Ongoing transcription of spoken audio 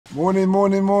Morning,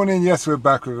 morning, morning. Yes, we're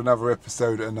back with another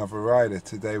episode of Another Rider.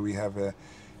 Today we have an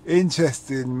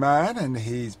interesting man, and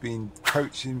he's been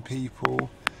coaching people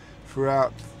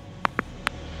throughout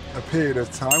a period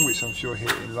of time, which I'm sure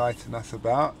he'll enlighten us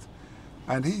about.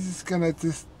 And he's just going to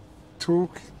just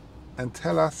talk and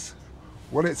tell us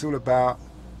what it's all about,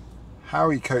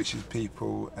 how he coaches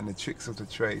people, and the tricks of the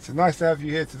trade. So nice to have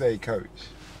you here today, Coach.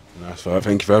 That's right.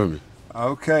 Thank you for having me.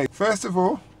 Okay, first of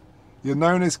all, you're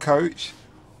known as Coach.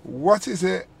 What is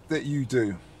it that you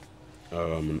do?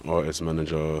 I'm an artist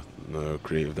manager,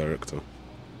 creative director.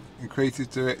 And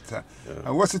creative director. Yeah.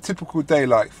 And what's a typical day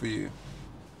like for you?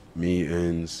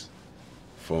 Meetings,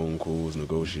 phone calls,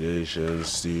 negotiations,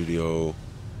 studio,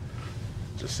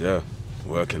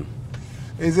 working.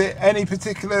 Is it any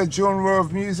particular genre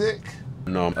of music?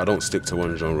 No, I don't stick to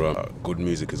one genre. Good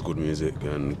music is good music,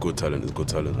 and good talent is good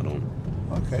talent. I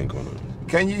don't think on it.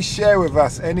 Can you share with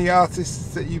us any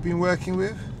artists that you've been working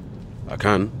with? I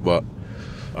can, but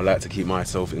I like to keep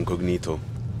myself incognito.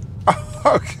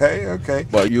 Okay.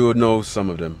 But you would know some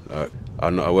of them. I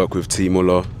work with T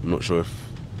Muller. I'm not sure if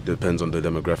it depends on the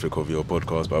demographic of your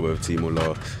podcast, but I work with T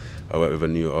Muller. I work with a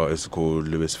new artist called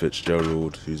Lewis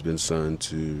Fitzgerald, who's been signed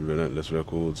to Relentless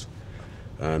Records.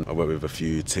 And I work with a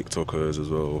few TikTokers as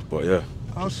well. But yeah.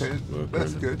 Okay,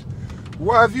 that's good.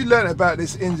 What have you learned about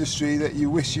this industry that you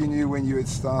wish you knew when you had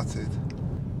started?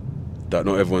 That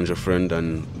not everyone's your friend,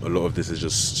 and a lot of this is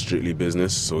just strictly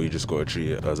business, so you just got to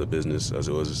treat it as a business, as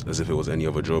if it was any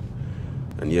other job.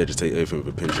 And yeah, just take everything with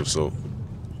a pinch of salt.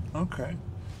 Okay.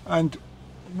 And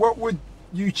what would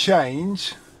you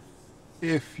change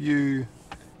if you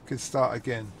could start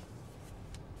again?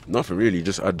 Nothing really,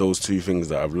 just add those two things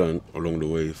that I've learned along the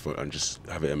way and just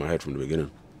have it in my head from the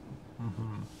beginning.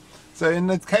 Mm-hmm. So in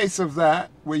the case of that,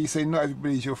 where you say not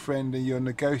everybody's your friend and you're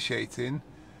negotiating,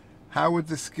 how would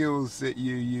the skills that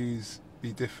you use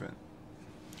be different?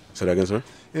 Say that again, sir?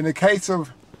 In the case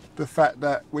of the fact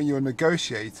that when you're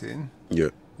negotiating,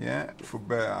 yeah, for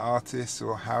better artists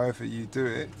or however you do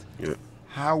it, yeah,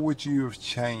 how would you have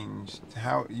changed?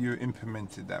 How you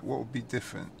implemented that? What would be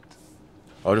different?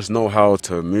 I'll just know how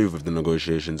to move with the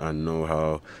negotiations and know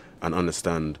how and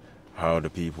understand how the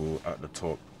people at the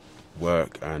top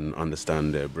work and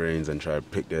understand their brains and try to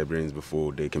pick their brains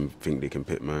before they can think they can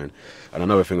pick mine. And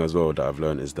another thing as well that I've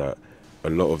learned is that a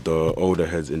lot of the older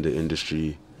heads in the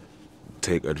industry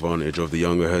take advantage of the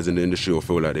younger heads in the industry, or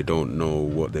feel like they don't know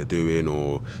what they're doing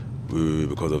or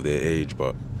because of their age.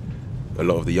 But a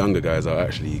lot of the younger guys are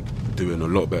actually doing a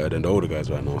lot better than the older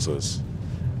guys right now.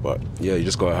 But yeah, you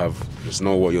just gotta just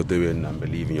know what you're doing and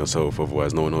believe in yourself,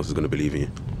 otherwise no one else is gonna believe in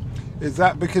you. Is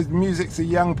that because music's a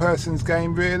young person's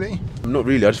game, really? Not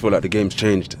really, I just feel like the game's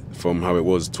changed from how it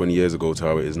was 20 years ago to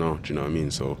how it is now, do you know what I mean?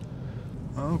 So.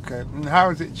 Okay, and how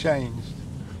has it changed?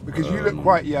 Because you look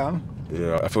quite young.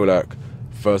 Yeah, I feel like,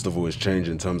 first of all, it's changed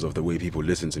in terms of the way people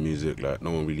listen to music. Like,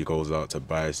 no one really goes out to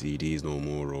buy CDs no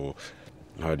more, or,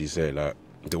 how do you say, like,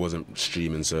 there wasn't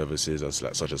streaming services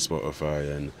such as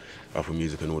Spotify and Apple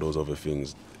Music and all those other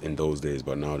things in those days,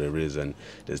 but now there is, and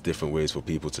there's different ways for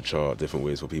people to chart, different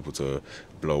ways for people to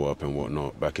blow up and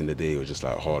whatnot. Back in the day, it was just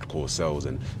like hardcore sales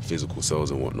and physical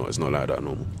sales and whatnot. It's not like that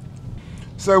no more.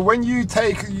 So when you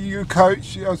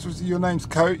coach, your name's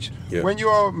Coach, yeah. When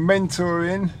you're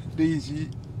mentoring these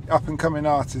up-and-coming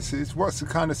artists, what's the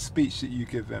kind of speech that you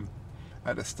give them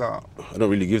at the start? I don't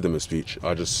really give them a speech.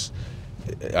 I just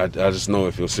know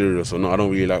if you're serious or not. I don't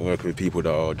really like working with people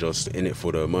that are just in it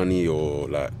for the money or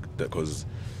like that, because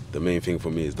the main thing for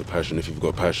me is the passion. If you've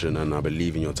got passion and I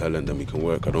believe in your talent, then we can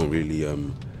work. I don't really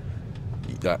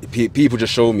people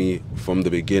just show me from the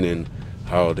beginning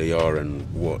how they are and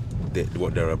what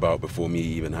they're about before me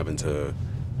even having to,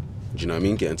 do you know what I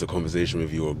mean, get into conversation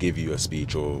with you or give you a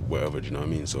speech or whatever, do you know what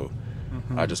I mean? So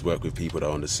I just work with people that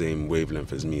are on the same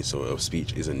wavelength as me, so a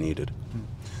speech isn't needed.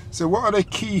 So what are the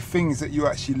key things that you're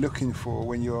actually looking for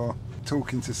when you're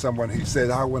talking to someone who says,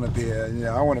 I want to be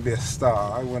a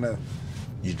star,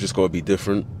 You just got to be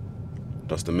different.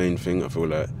 That's the main thing. I feel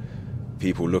like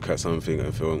people look at something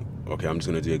and feel, okay, I'm just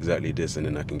going to do exactly this and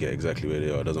then I can get exactly where they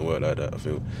are. It doesn't work like that. I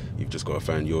feel you've just got to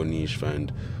find your niche,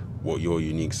 find what your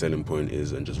unique selling point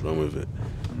is and just run with it.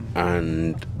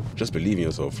 And just believe in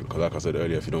yourself, because like I said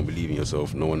earlier, if you don't believe in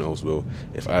yourself, no one else will.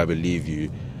 If I believe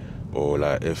you, or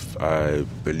like if I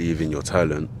believe in your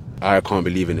talent, I can't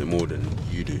believe in it more than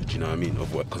you do you know what I mean?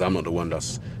 Because I'm not the one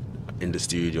that's in the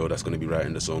studio that's going to be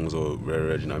writing the songs or do you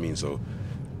know what I mean? So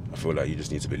I feel like you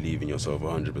just need to believe in yourself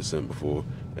 100% before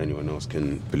anyone else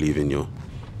can believe in you.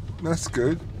 That's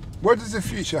good. What does the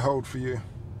future hold for you?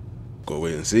 Gotta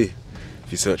wait and see.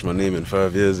 If you search my name in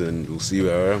 5 years, and you'll see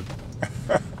where I am.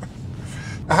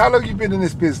 how long have you been in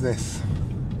this business,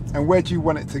 and where do you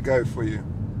want it to go for you?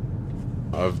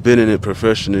 I've been in it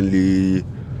professionally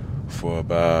for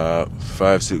about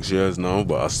 5-6 years now,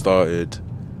 but I started,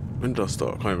 when did I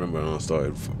start? I can't remember when I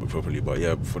started properly, but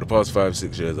yeah, for the past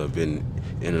 5-6 years I've been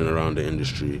in and around the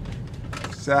industry.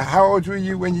 So how old were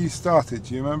you when you started?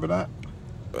 Do you remember that?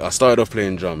 I started off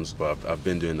playing drums, but I've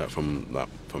been doing that from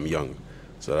young.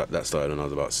 So that started when I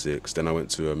was about 6. Then I went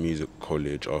to a music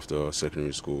college after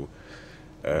secondary school,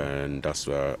 and that's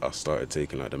where I started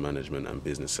taking like the management and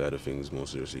business side of things more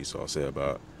seriously. So I'll say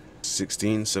about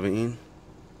 16, 17.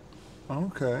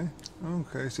 Okay,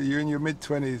 so you're in your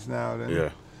mid-20s now then? Yeah.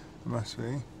 Must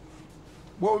be.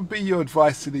 What would be your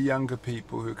advice to the younger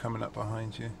people who are coming up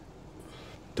behind you?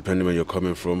 Depending where you're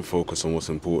coming from, focus on what's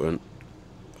important.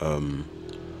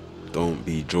 Don't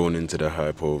be drawn into the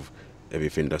hype of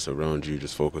everything that's around you.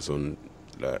 Just focus on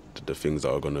like the things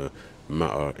that are gonna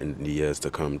matter in the years to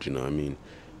come. Do you know what I mean?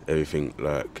 Everything,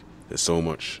 like, there's so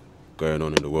much going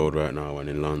on in the world right now, and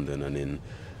in London and in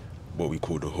what we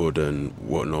call the hood and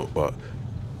whatnot, but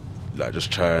like, just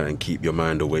try and keep your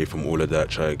mind away from all of that.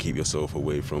 Try and keep yourself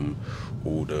away from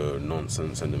all the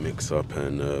nonsense and the mix-up,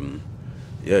 and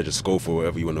yeah, just go for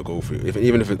whatever you want to go for.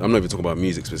 Even if I'm not even talking about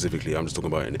music specifically, I'm just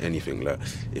talking about in anything. Like,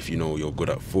 if you know you're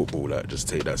good at football, like, just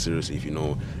take that seriously. If you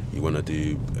know you want to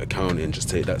do accounting, just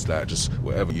take that. Like, just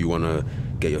whatever you want to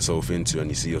get yourself into and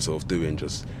you see yourself doing,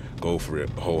 just go for it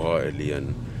wholeheartedly,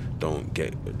 and don't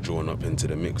get drawn up into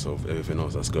the mix of everything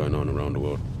else that's going on around the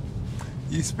world.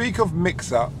 You speak of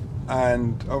mix-up,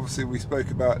 and obviously we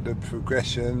spoke about the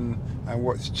progression and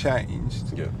what's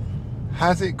changed. Yeah.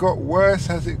 Has it got worse?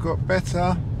 Has it got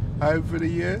better over the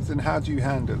years? And how do you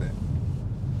handle it?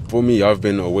 For me, I've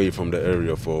been away from the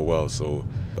area for a while, so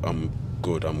I'm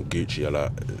good. I'm Gucci.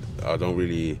 I don't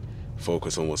really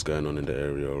focus on what's going on in the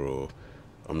area, or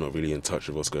I'm not really in touch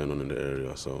with what's going on in the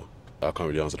area. So I can't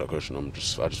really answer that question. I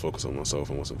just focus on myself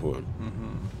and what's important.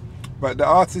 But the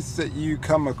artists that you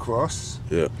come across,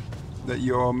 yeah, that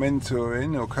you're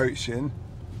mentoring or coaching,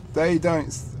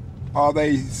 are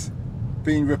they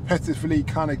being repetitively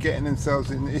kind of getting themselves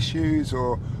in issues,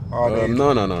 or are they?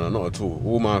 No, not at all.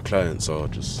 All my clients are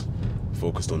just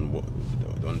focused on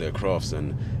their crafts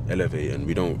and elevate, and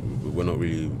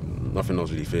nothing else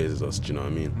really phases us. Do you know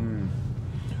what I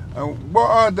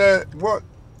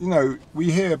mean?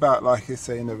 We hear about, like I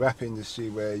say, in the rap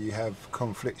industry, where you have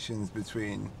conflictions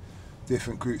between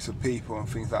different groups of people and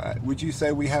things like that. Would you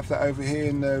say we have that over here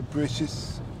in the British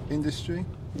industry?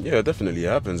 Yeah, definitely it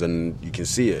happens, and you can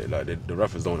see it. Like, the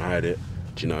rappers don't hide it.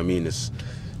 Do you know what I mean?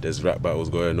 There's rap battles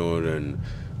going on, and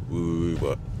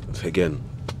but again,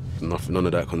 none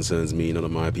of that concerns me. None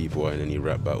of my people are in any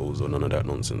rap battles or none of that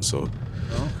nonsense. So,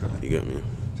 okay, you get me?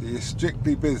 So you're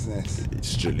strictly business. It's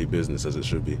strictly business, as it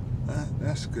should be.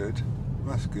 That's good.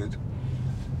 That's good.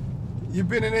 You've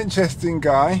been an interesting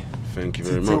guy. Thank you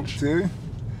very much. Talk to.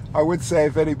 I would say,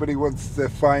 if anybody wants to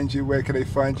find you, where can they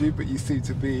find you? But you seem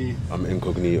to be... I'm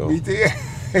incognito.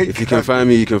 If you can find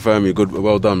me, you can find me. Good,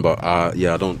 well done. But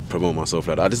yeah, I don't promote myself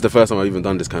like that. This is the first time I've even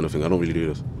done this kind of thing. I don't really do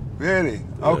this. Really?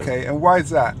 Yeah. Okay. And why is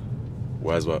that?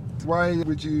 Why is what? Why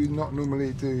would you not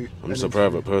normally do... I'm just a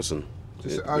private person.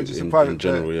 Just a private... In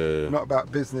general, yeah. Not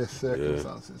about business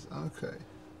circumstances. Yeah. Okay.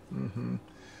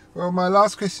 Well, my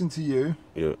last question to you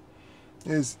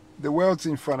is... The world's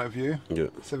in front of you.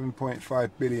 7.5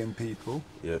 billion people.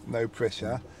 No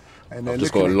pressure. And I've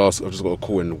just got a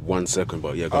call in 1 second,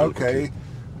 but yeah. Go okay. On.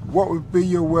 What would be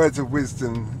your words of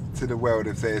wisdom to the world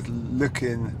if they're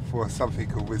looking for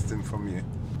something of wisdom from you?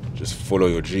 Just follow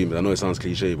your dreams. I know it sounds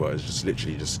cliche, but it's just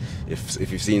literally just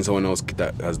if you've seen someone else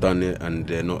that has done it and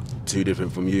they're not too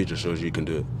different from you, it just shows you can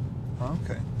do it.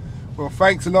 Okay. Well,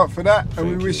 thanks a lot for that, and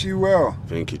we wish you well.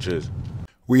 Thank you. Cheers.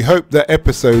 We hope that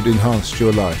episode enhanced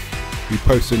your life. We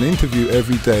post an interview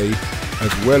every day,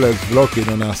 as well as vlogging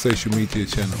on our social media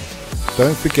channels.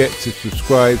 Don't forget to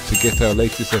subscribe to get our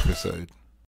latest episode.